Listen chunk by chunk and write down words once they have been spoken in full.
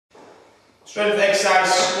Strength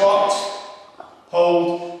exercise, squat,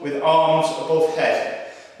 hold with arms above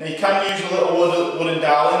head. Now you can use a little wooden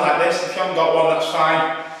darling like this. If you haven't got one, that's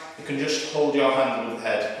fine. You can just hold your hand above the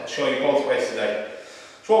head. I'll show you both ways today.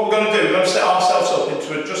 So what we're going to do, we're going to set ourselves up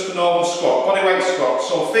into just a normal squat, body weight squat.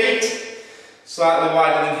 So feet slightly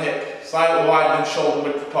wider than hip, slightly wider than shoulder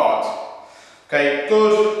width apart. Okay,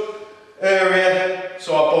 good area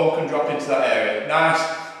so our bum can drop into that area.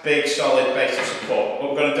 Nice, big, solid base of support.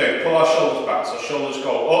 What we're going to do, pull our shoulders back, so shoulders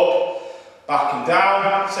go up, back and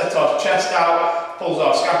down, set our chest out, pulls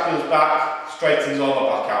our scapulas back, straightens all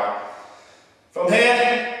our back out. From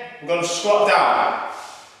here, we're going to squat down.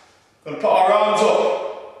 We're going to put our arms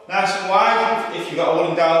up, nice and wide. If you've got a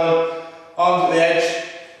wooden darling, arms at the edge.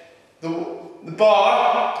 The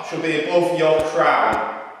bar should be above your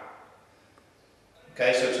crown.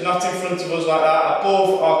 Okay, so it's not in front of us like that,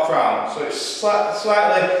 above our crown. So it's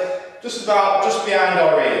slightly, just behind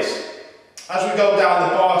our ears. As we go down,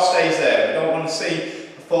 the bar stays there. We don't want to see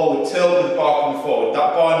a forward tilt with the bar coming forward.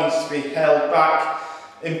 That bar needs to be held back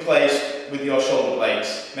in place with your shoulder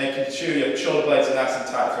blades, making sure your shoulder blades are nice and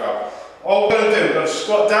tight throughout. All we're going to do, we're going to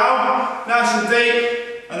squat down, nice and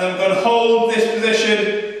deep, and then we're going to hold this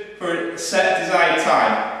position for a set desired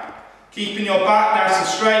time. Keeping your back nice and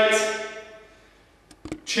straight,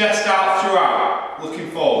 chest out throughout,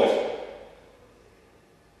 looking forward.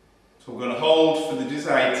 So we're going to hold for the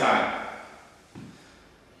desired time.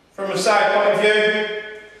 From a side point of view,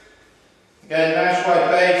 again, nice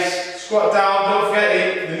wide base, squat down, don't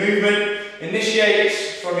forget the movement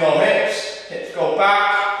initiates from your hips go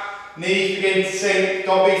back, knees begin to sink,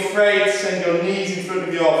 don't be afraid to send your knees in front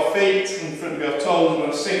of your feet, in front of your toes. We're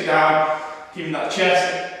going to sink down, keeping that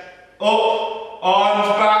chest up, arms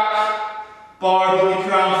back, bar above your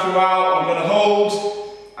crown throughout. I'm going to hold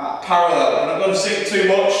at parallel. We're not going to sink too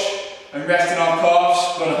much and rest in our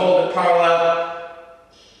calves. We're going to hold it parallel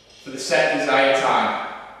for the set desired time.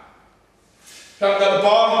 If you haven't got the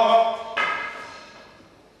bar,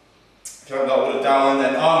 if you haven't got wooden down,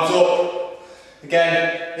 then arms up.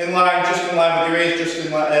 Again, in line, just in line with your ears,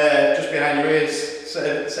 just behind your ears. Set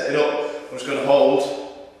it up. I'm just going to hold